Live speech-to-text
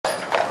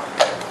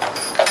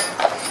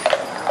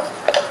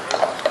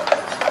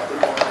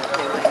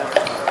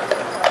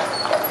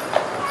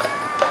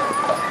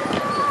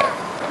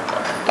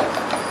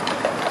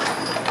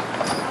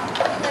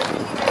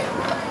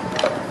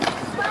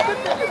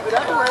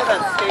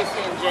spent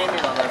Stacy and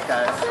Jamie on those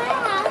guys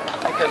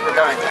because we're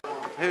going.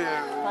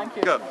 Here, thank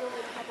you. Go.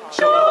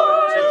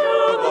 Joy to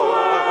the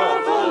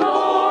world, the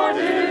Lord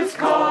is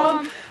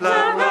come.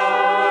 Let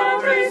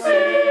earth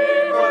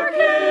receive her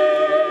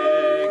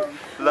King.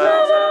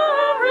 Let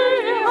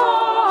every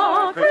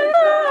heart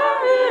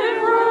prepare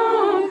him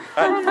room.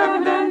 And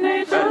heaven and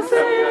nature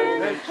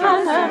sing. And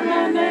heaven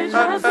and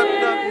nature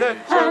sing.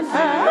 And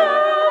heaven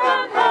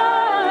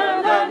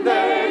and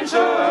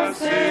nature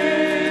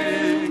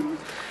sing.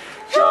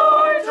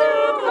 Joy to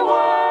the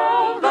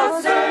world,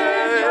 the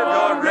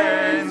Savior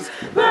reigns.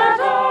 Let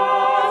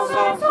us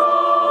of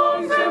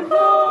songs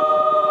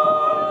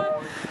employ.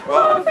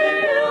 From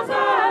fields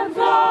and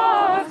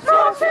floods,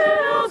 from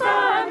hills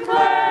and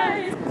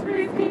plains,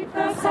 repeat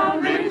the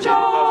sounding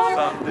joy.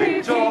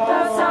 Repeat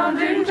the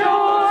sounding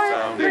joy.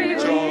 Repeat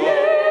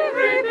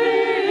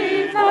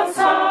the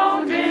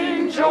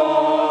sounding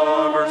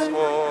joy. Verse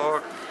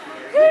 4.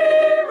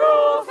 He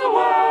rules the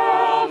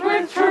world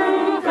with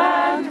truth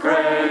and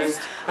grace,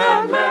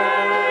 and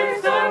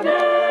makes the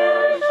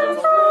nations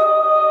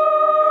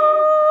prove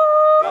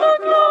the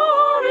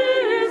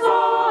glories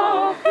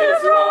of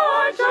his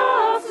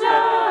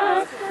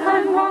righteousness,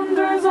 and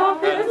wonders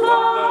of his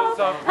love,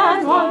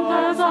 and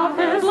wonders of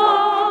his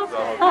love,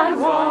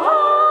 and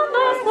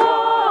wonders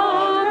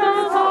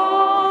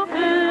of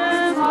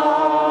his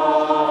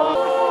love.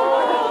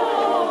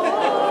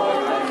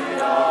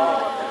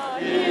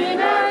 In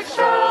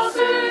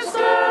excelsis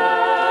Deo.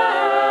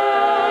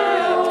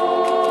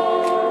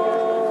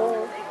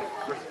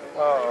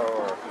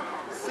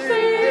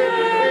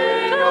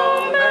 Sing,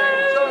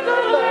 amen, the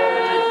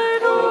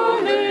late,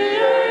 whom the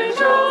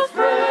angels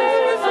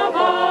praise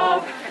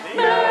above.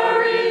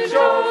 Mary,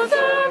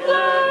 Joseph,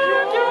 let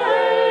your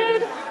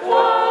aid,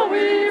 while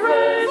we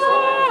raise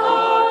our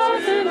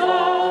hearts in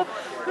love.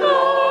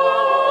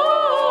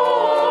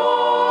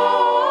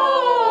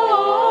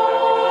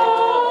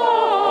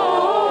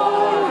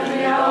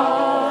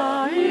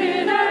 Gloria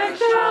in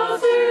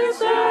excelsis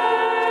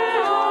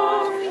Deo.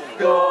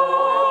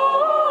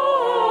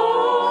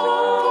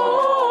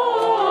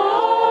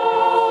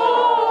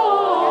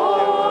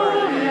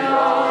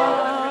 Gloria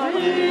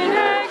in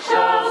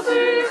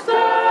excelsis Deo.